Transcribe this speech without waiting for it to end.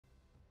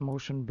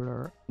Motion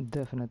blur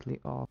definitely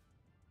off.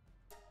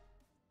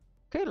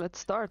 Okay, let's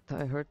start.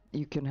 I heard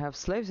you can have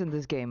slaves in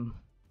this game.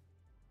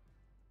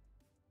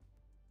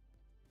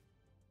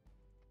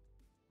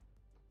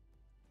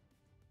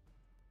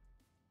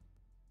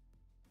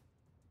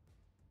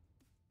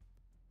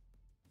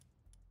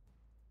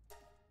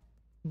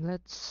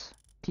 Let's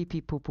pee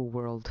poo poo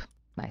world.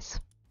 Nice.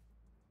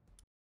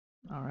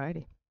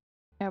 Alrighty.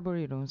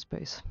 Arboretum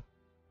space.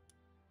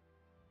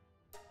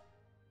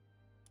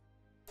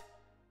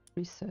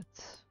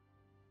 Resets.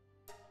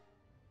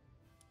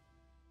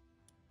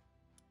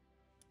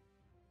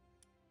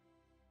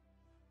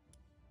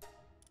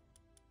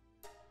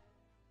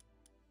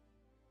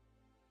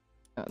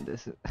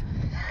 This is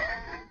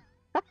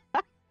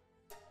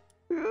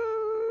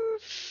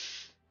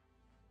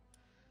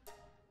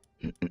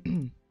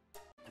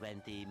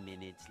 20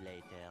 minutes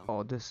later.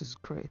 Oh, this is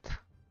great.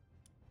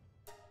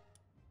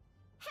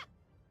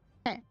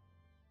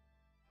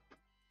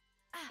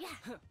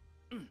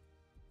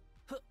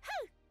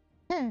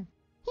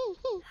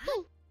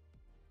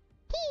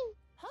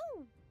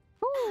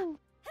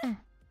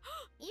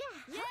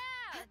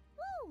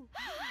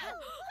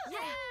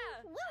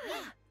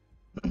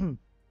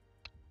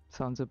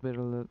 Sounds a bit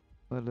a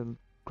little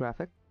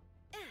graphic.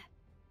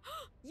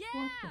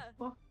 Yeah.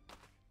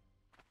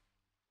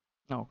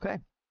 Okay.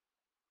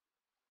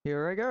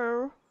 Here I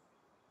go.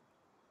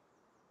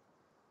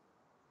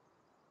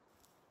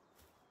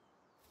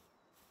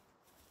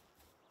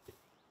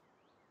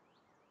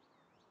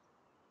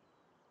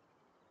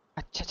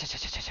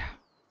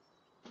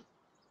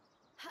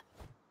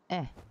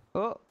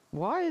 Oh,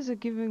 why is it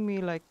giving me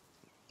like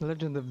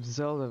Legend of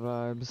Zelda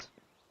vibes?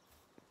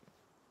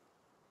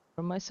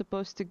 Where am I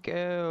supposed to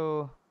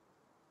go?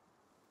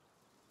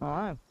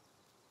 Alright.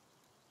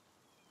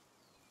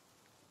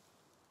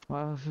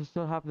 Well, I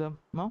still have them.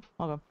 No?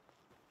 Okay.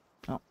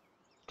 Oh.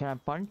 Can I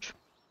punch?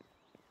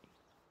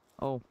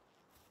 Oh.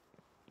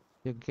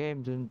 The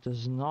game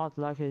does not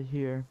like it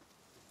here.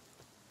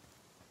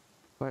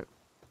 But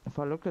if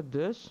I look at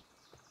this,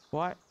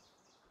 why?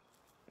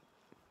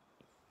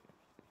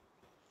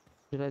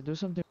 Did I do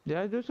something? Did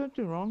I do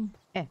something wrong?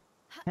 Okay.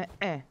 Pew,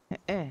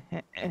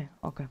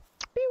 pew,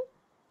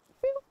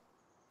 pew,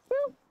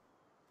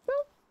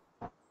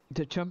 pew.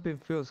 The jumping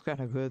feels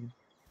kind of good.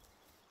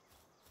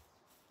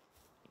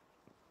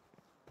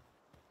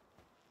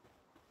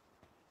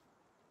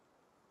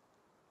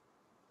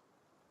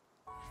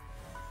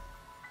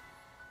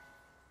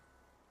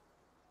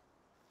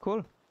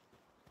 Cool.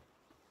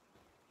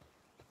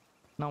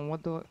 Now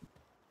what do I...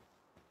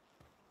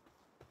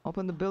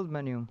 Open the build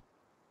menu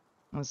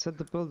and set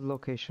the build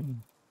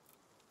location.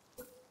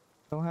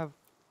 Don't have...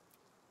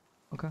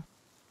 Okay.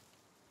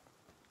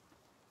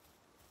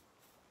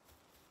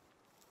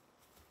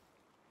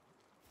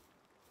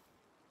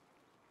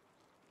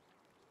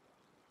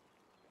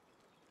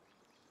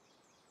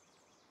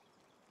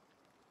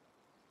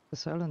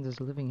 This island is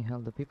living hell.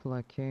 The people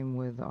I came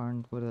with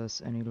aren't with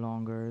us any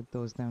longer.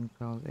 Those damn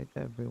cows ate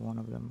every one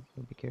of them.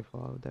 So be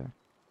careful out there.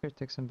 Here,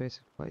 take some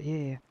basic fight.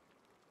 Yeah.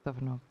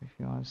 Toughen up if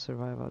you want to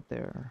survive out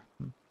there.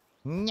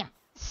 Nya!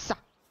 Sa!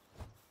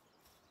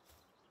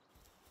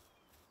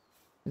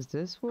 Is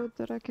this wood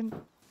that I can...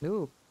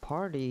 Ooh,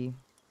 party.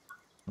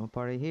 No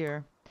party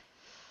here.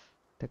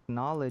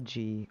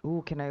 Technology.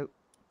 Ooh, can I...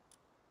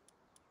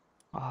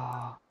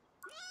 Ah.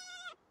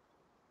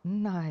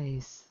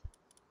 Nice.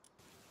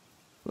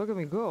 Look at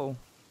me go.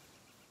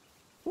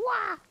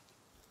 Wah!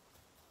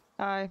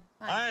 Hi.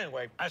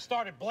 Anyway, I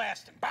started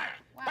blasting. Bang!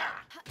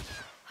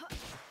 Bang!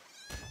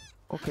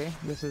 Okay,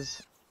 this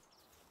is...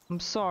 I'm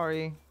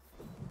sorry.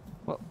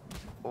 Well,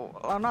 oh,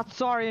 I'm not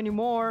sorry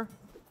anymore.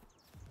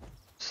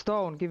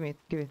 Stone, give me it,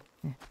 give it.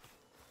 Yeah.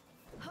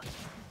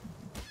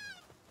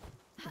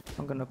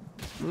 I'm gonna...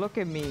 Look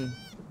at me.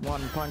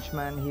 One Punch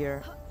Man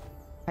here.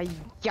 Hiya!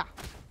 Yeah.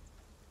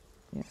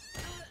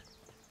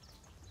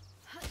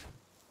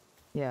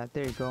 Yeah,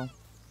 there you go.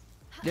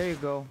 There you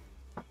go.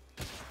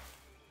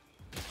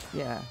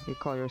 Yeah, you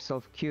call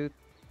yourself cute.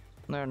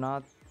 No, you're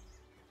not.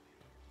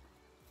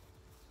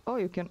 Oh,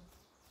 you can...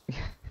 you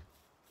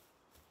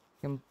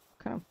can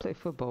kind of play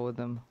football with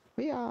them.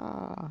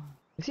 Yeah.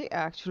 Is he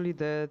actually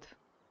dead?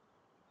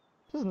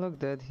 Doesn't look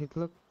dead. He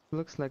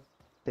looks like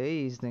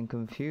dazed and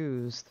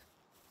confused.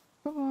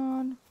 Come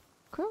on.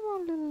 Come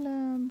on, little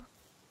lamb.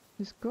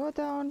 Just go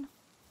down.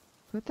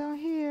 Go down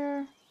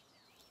here.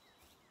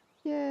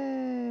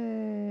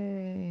 Yay!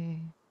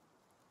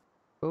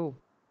 Oh.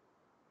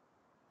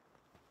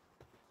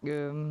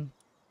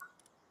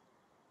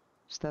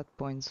 Stat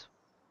points.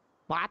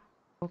 What?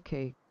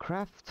 Okay,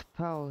 craft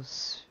power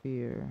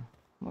sphere.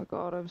 Oh my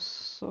god, I'm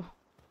so...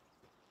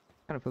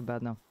 kind of feel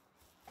bad now.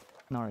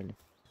 Not really.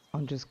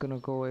 I'm just gonna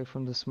go away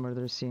from this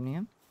murder scene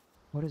here.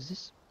 What is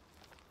this?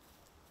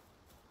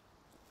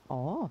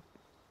 Oh.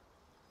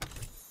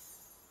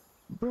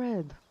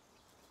 Bread.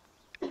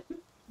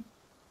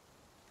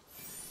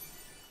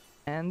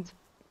 And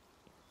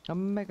a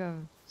mega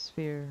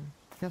sphere.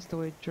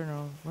 Castaway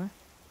journal. What?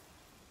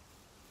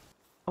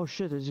 Oh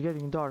shit, it's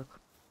getting dark.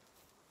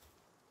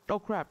 Oh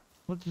crap.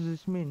 What does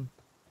this mean?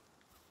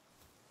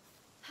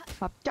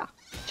 Up, chop,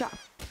 chop,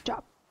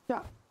 chop,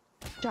 chop,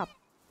 chop.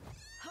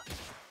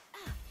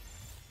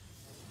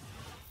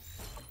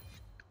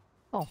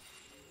 Oh.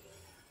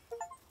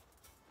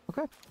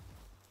 Okay.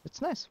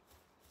 It's nice.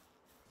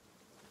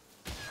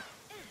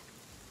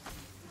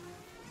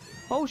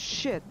 Oh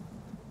shit!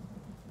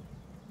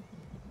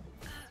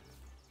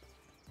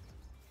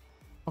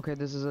 Okay,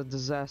 this is a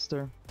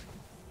disaster.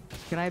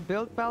 Can I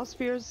build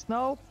Palspheres?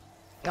 No?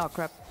 Oh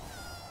crap.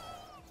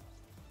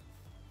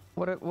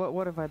 What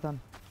have I done?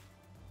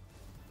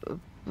 Uh,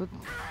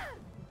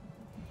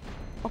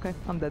 okay,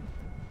 I'm dead.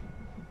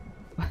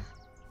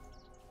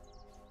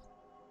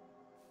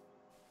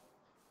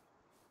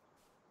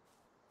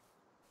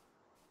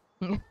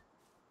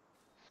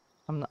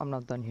 I'm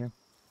not done here.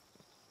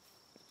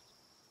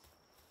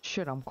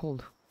 Shit, I'm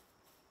cold.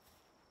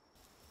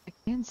 I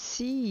can't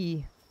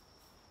see.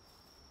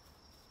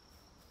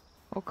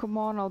 Oh come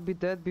on, I'll be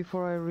dead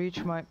before I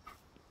reach my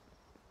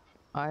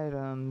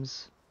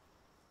items.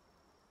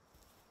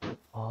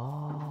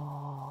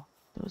 Oh,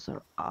 those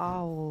are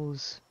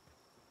owls.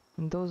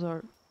 And those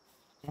are...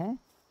 Eh?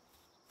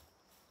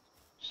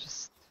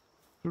 Just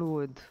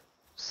fluid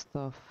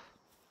stuff.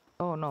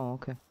 Oh no,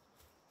 okay.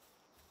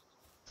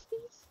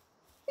 Please,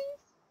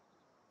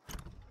 please.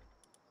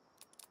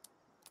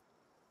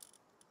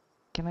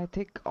 Can I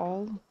take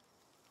all?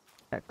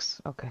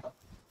 X, okay.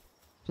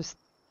 Just...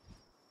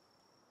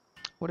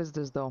 What is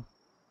this though?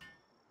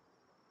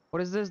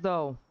 What is this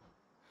though?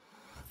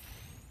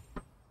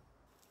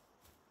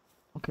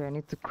 Okay, I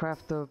need to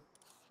craft a...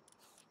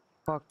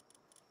 Fuck.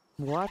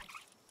 What?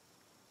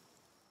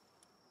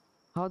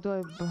 How do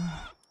I...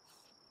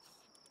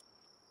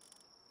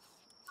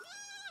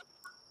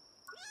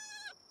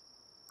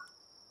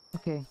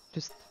 Okay,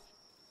 just...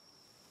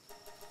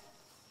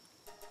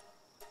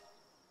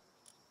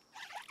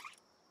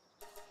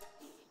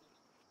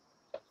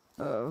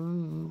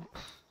 Um...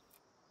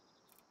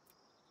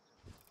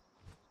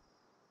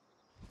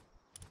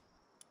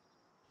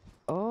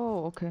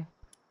 Oh, okay.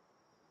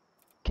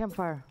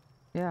 Campfire.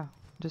 Yeah,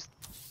 just...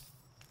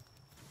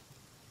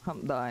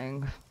 I'm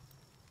dying.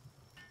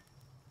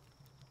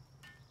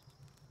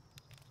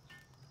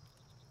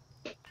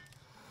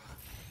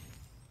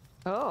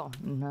 Oh,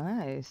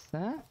 nice,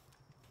 huh?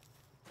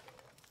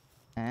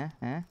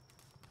 Huh?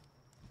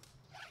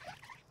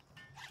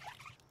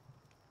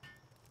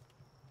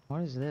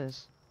 What is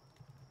this?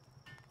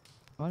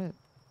 What is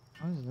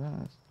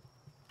this?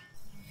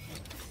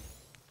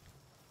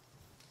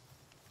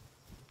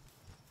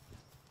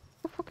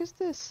 The fuck is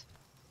this?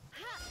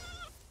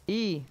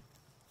 E.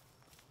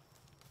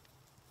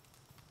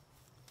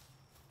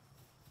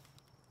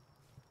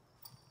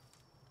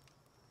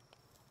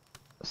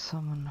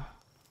 Summon.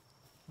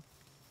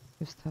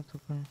 Use tab to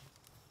open.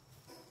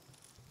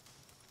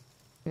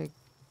 Okay,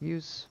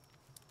 use.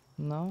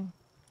 No.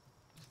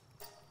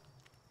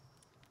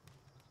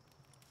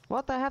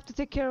 What? I have to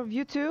take care of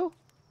you too?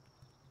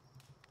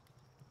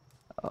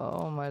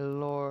 Oh my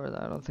lord!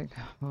 I don't think.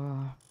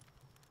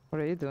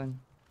 What are you doing?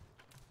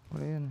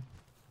 What are you doing?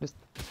 Just.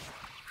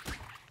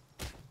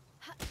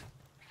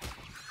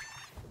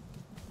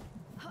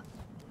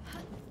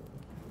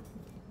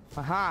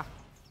 Aha!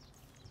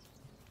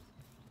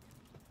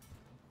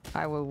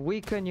 I will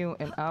weaken you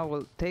and I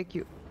will take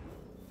you.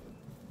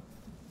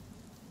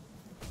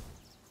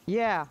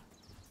 Yeah!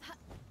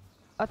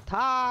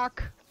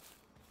 Attack!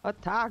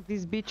 Attack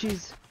these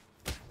bitches!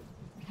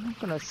 I'm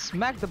gonna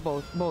smack the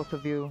both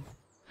of you.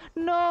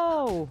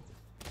 No!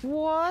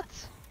 What?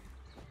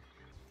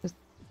 Just,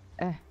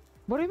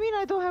 what do you mean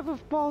I don't have a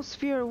ball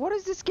sphere? What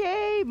is this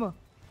game?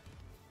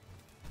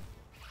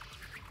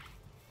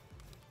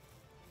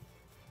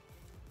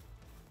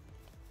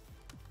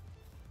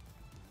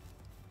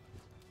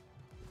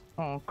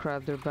 Oh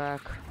crap, they're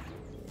back.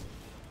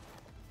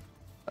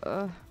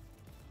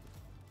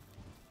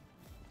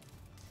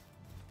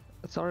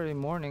 It's already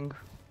morning.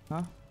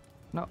 Huh?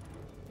 No.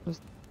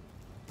 Just...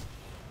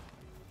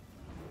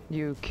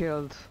 You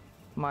killed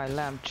my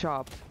lamb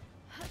chop.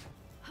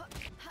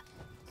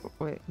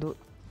 Wait,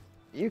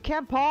 you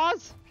can't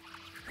pause?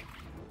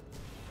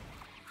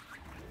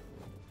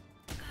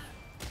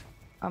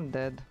 I'm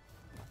dead.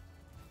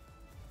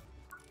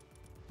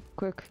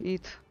 Quick,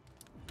 eat.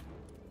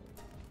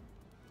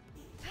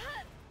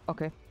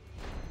 Okay.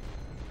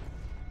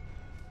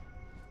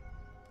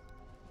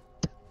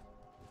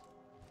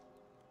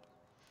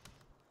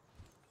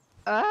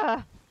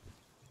 Ah!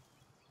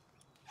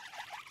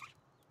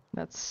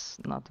 That's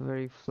not a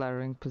very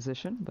flattering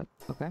position, but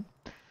okay.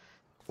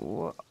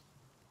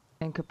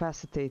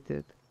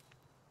 Incapacitated.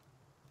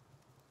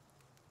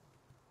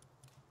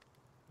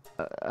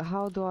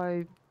 How do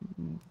I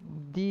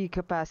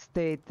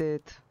decapacitate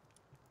it?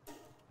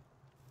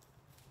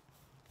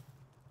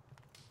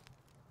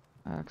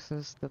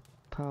 Access the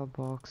power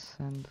box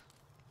and...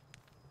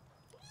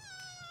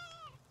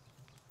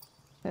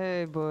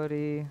 Hey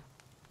buddy.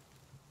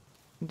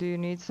 Do you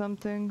need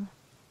something?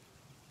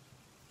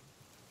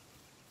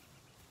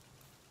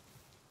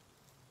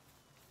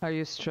 Are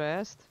you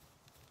stressed?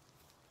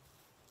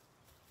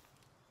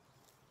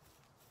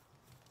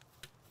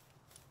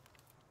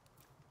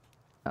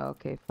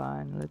 Okay,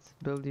 fine. Let's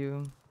build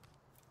you.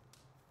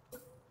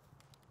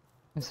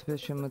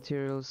 Insufficient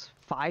materials.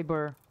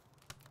 Fiber.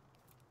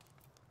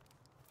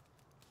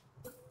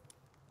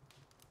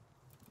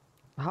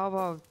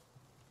 How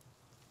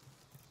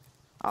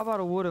about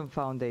a wooden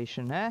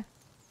foundation, eh?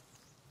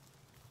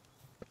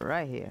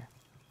 Right here.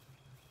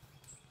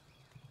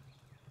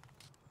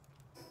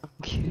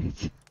 Get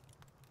it?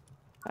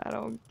 I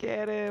don't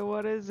get it.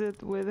 What is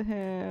it with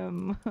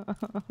him?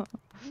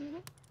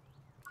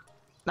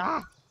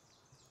 Ah!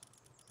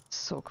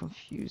 So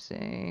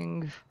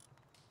confusing.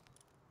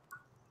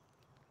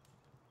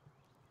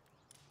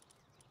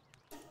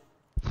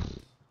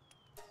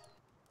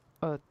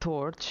 A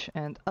torch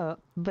and a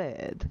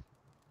bed.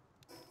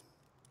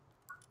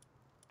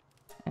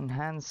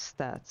 Enhanced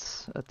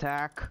stats.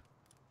 Attack.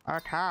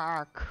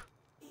 Attack.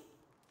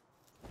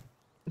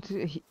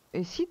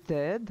 Is he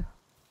dead?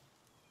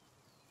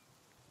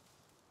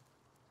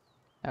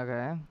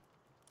 Okay.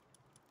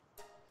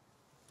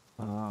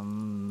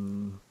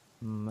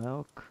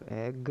 Milk,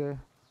 egg.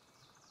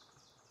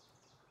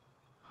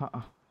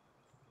 Huh.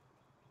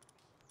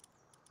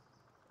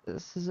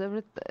 This is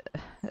everything.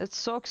 It's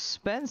so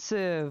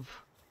expensive.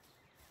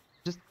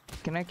 Just,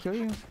 can I kill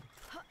you?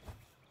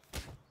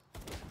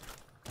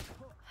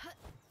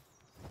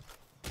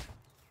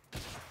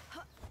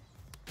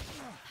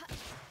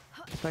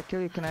 If I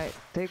kill you, can I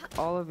take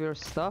all of your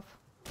stuff?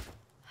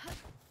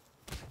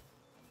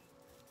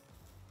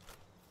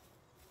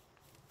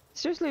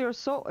 Seriously, you're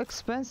so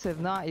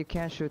expensive. Nah, you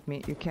can't shoot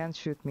me. You can't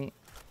shoot me.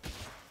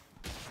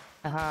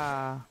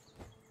 Aha.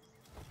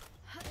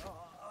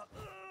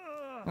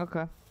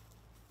 Okay.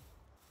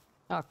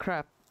 Oh,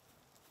 crap.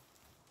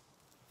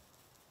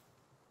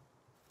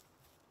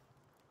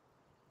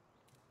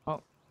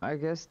 Oh, I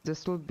guess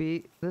this will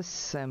be the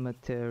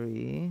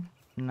cemetery.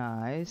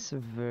 Nice.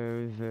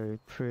 Very, very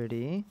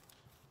pretty.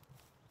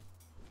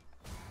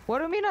 What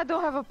do you mean I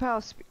don't have a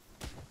pal speed?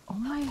 Oh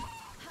my...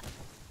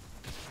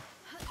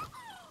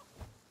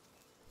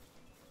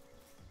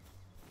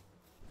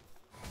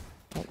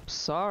 Oh,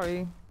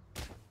 sorry.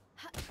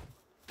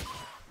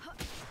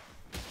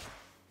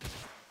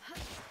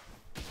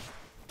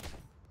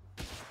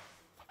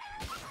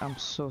 I'm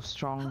so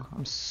strong.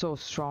 I'm so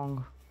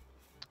strong.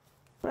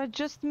 But I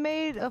just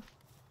made a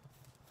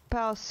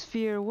pal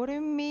sphere. What do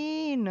you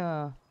mean?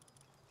 I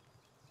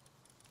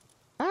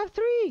have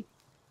 3.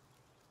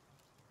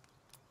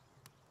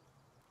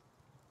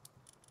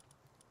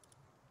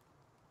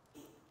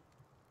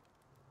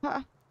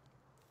 Huh.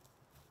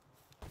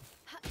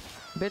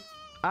 But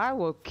I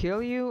will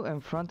kill you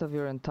in front of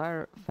your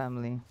entire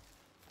family.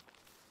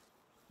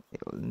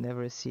 You'll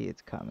never see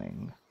it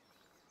coming.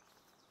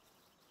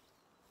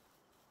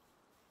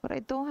 But I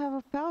don't have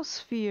a pal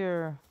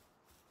sphere.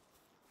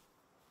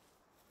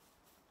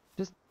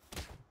 Just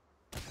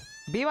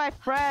be my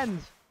friend.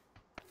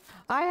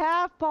 I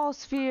have pal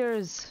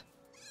spheres.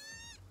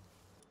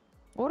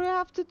 What do I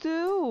have to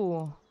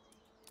do?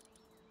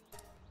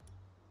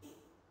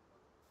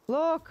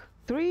 Look,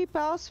 3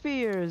 pal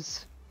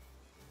spheres.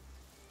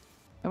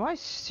 Am I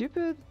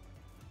stupid?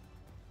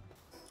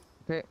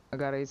 Okay, I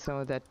gotta eat some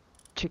of that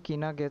chicken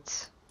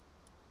nuggets.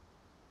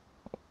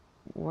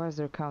 Why is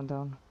there a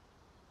countdown?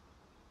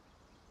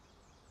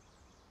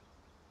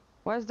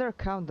 Why is there a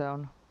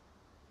countdown?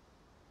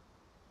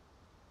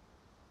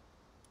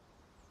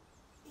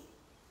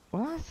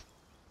 What?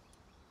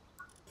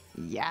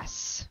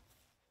 Yes!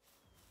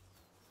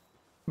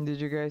 Did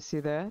you guys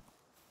see that?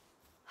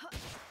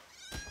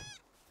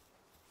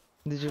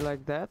 Did you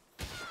like that?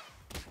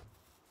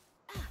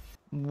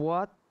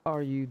 What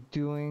are you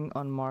doing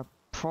on my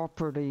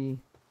property?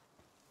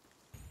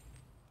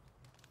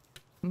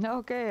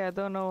 Okay, I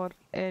don't know what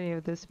any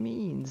of this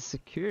means.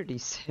 Security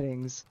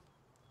settings.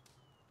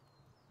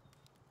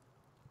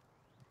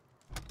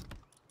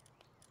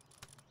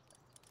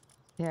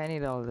 Yeah, I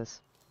need all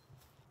this.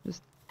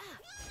 Just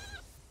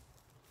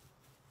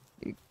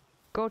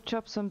go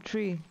chop some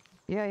tree.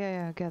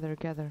 Yeah. Gather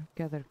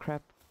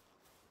crap.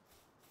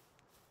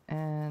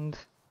 And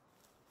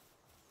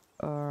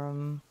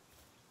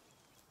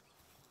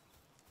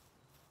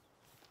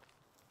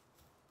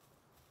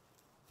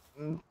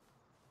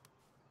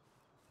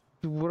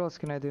what else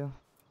can I do?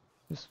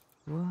 Just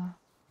what?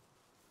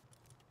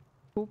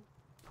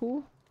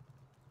 Poop.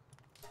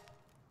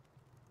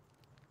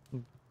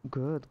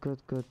 Good.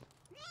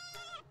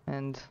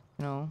 And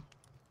you know.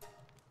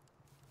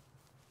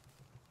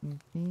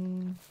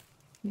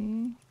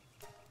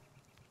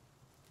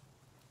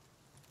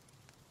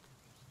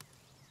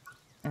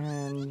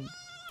 And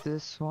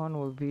this one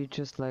will be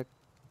just like,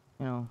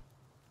 you know,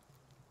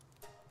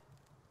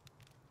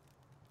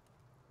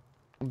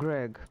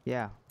 Greg.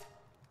 Yeah,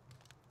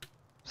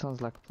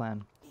 sounds like a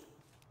plan.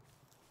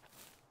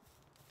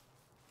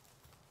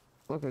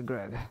 Look at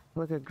Greg.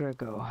 Look at Greg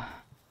go.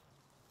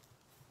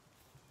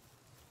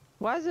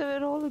 Why is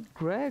it only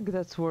Greg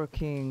that's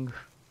working?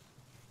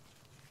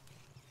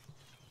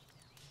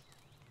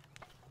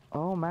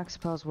 Oh, Max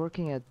Pal's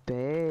working at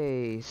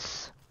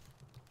base.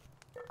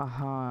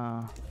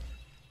 Uh-huh.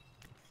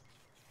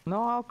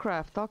 No, I'll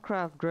craft,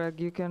 Greg.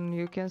 You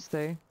can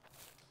stay.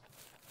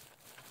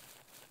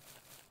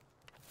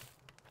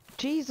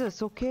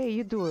 Jesus, okay,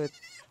 you do it.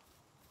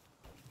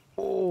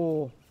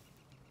 Oh,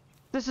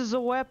 this is a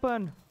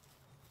weapon.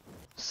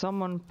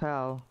 Summon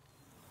pal.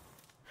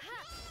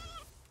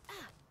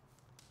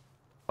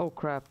 Oh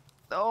crap.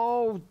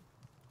 Oh,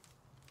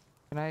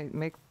 can I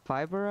make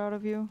fiber out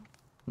of you?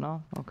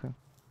 No? Okay.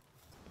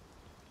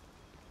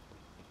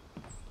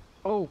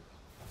 Oh,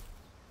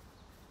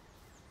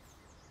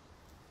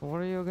 what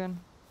are you again?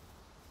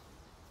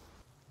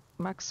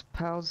 Max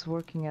pals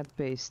working at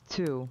base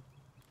 2.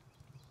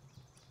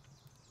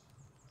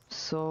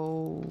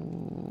 So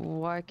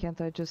why can't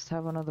I just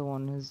have another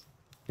one? Is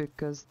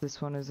because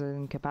this one is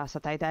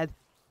incapacitated.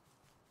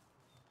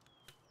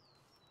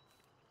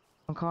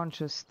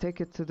 Unconscious. Take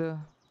it to the...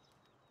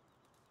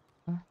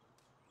 Huh?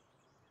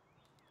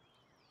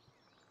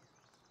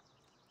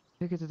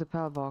 Take it to the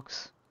pal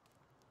box.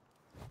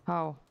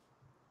 How?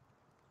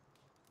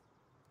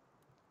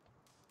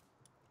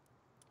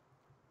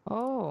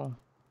 Oh.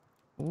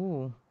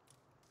 Ooh.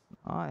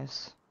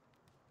 Nice.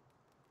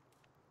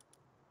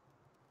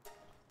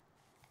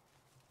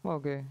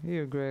 Okay,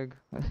 here, Greg.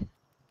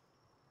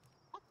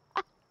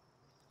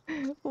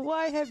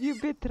 Why have you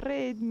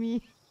betrayed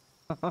me?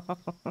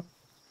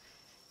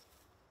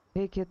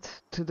 Take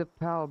it to the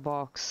pal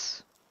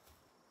box.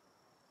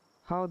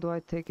 How do I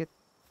take it?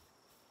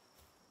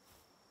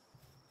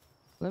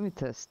 Let me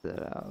test it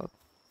out.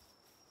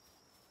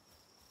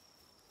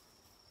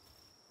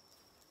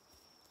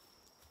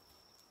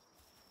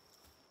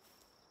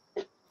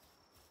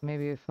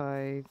 Maybe if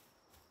I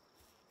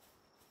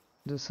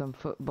do some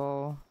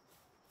football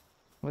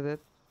with it.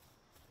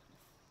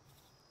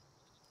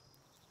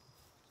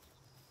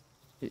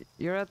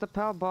 You're at the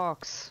pal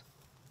box.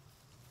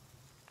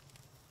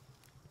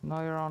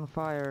 Now you're on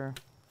fire.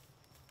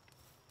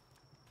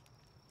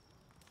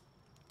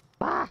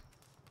 Ah!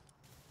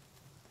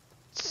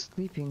 It's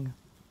sleeping.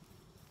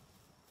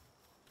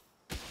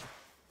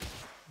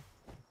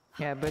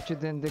 Yeah, I bet you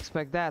didn't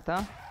expect that,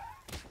 huh?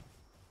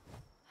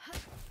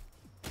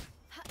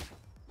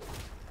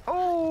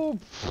 Oh!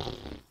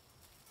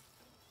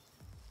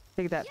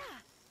 Take that.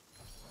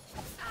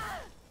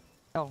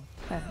 Oh,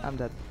 I'm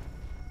dead.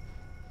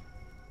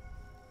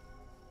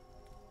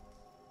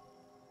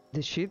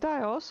 Did she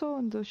die also,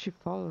 and does she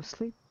fall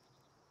asleep?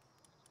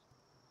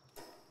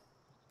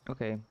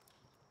 Okay.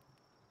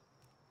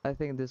 I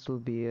think this will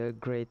be a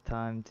great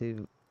time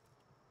to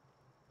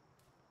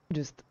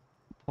just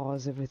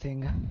pause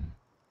everything.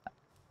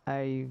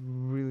 I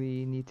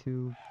really need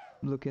to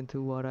look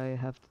into what I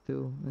have to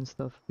do and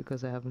stuff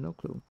because I have no clue.